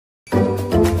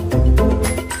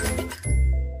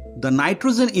The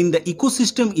nitrogen in the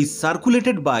ecosystem is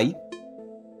circulated by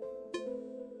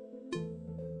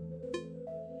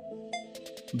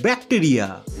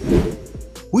bacteria.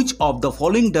 Which of the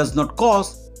following does not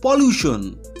cause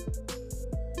pollution?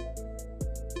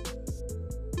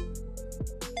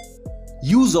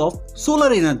 Use of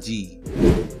solar energy.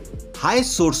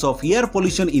 Highest source of air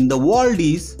pollution in the world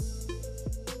is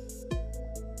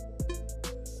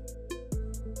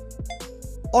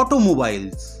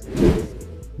automobiles.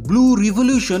 Blue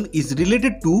revolution is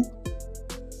related to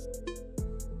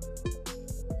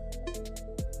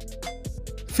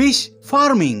fish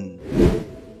farming.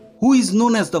 Who is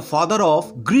known as the father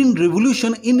of green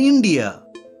revolution in India?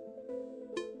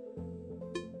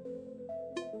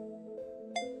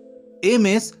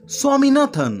 M.S.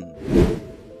 Swaminathan.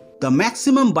 The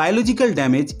maximum biological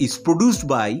damage is produced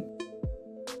by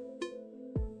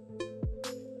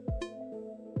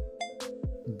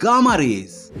gamma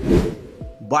rays.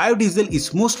 Biodiesel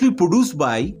is mostly produced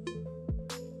by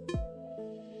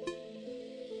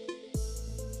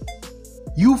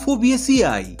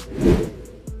Euphorbiaceae.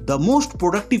 The most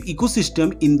productive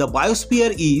ecosystem in the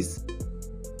biosphere is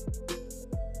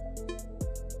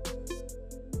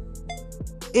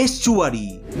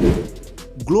estuary.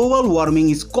 Global warming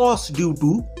is caused due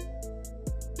to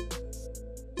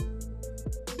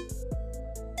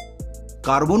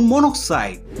carbon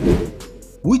monoxide.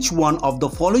 Which one of the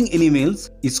following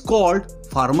animals is called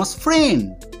farmer's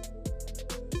friend?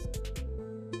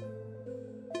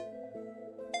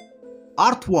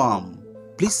 Earthworm.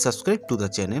 Please subscribe to the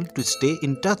channel to stay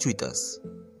in touch with us.